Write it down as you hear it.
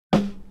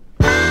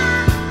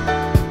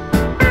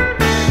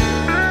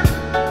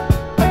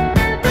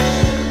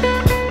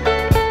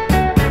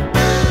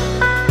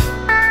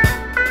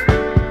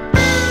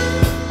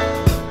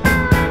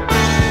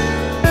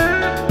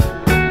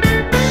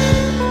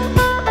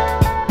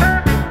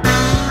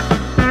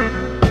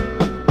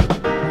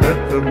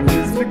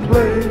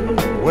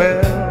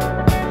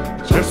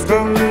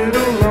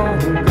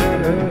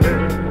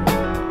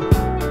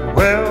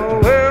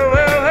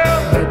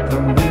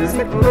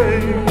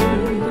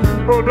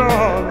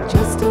darling,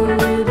 just a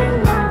little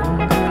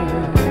longer.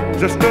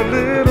 just a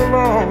little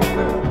longer.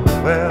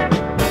 Well,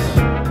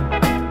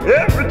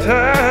 every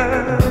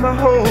time I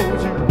hold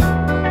you,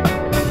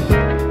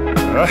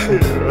 I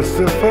hear a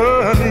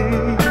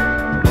symphony.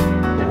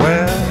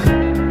 Well,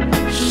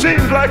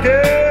 seems like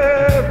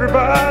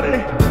everybody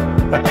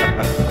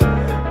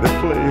they're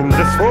playing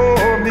just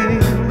for me.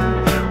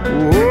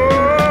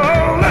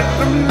 Oh, let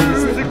the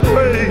music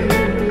play,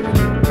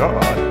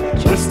 God,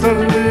 just a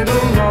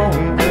little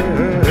longer.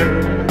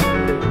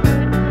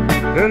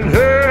 And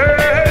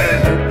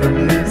hey, let the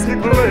music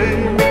play,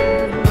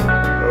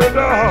 oh,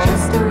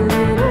 darling,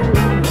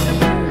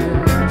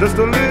 just a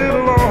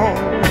little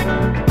longer.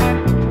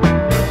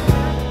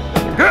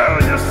 Girl,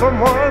 you're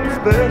someone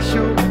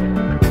special.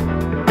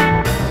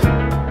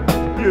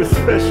 You're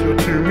special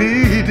to me,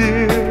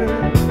 dear.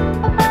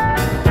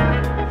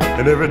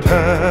 And every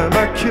time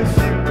I kiss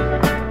you,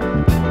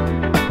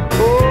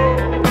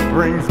 oh, it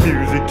brings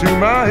music to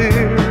my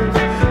ears.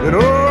 And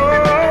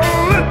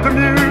oh, let the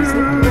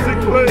music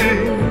play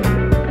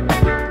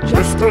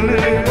just a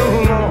little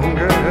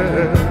longer.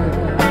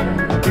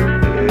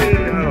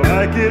 Yeah, I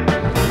like it.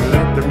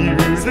 Let the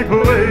music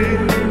play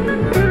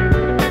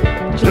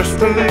just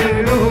a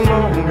little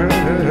longer.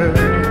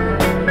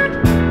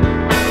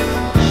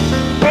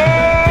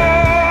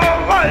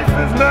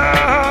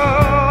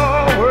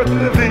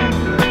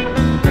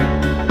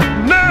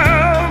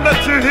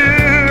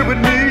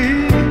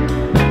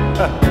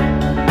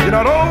 You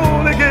not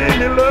only gave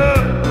me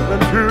love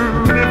and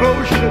true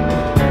devotion,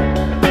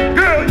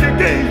 girl, you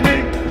gave me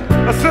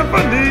a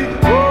symphony.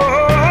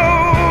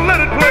 Oh, let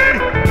it play,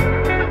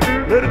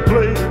 let it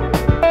play.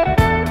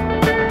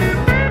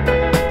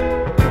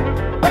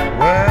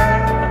 Well,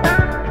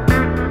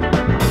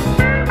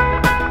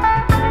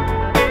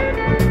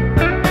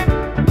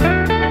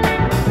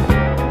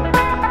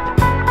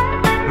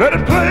 let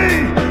it play,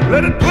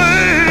 let it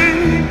play.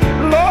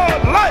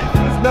 Lord, life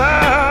is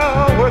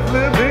now worth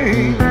living.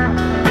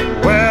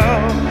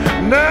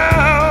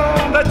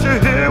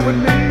 With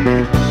me,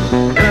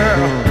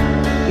 girl,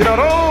 you not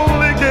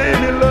only gave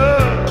me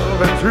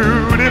love and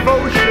true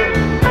devotion,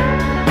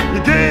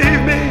 you gave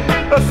me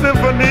a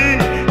symphony.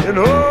 And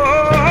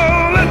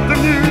oh, let the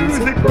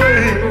music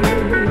play,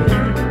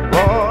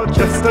 oh,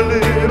 just a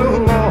little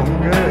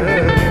longer.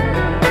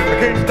 I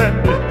can't stand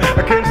it, I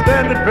can't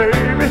stand it,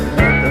 baby.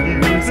 Let the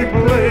music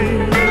play,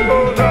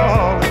 oh,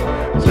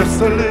 darling,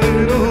 just a little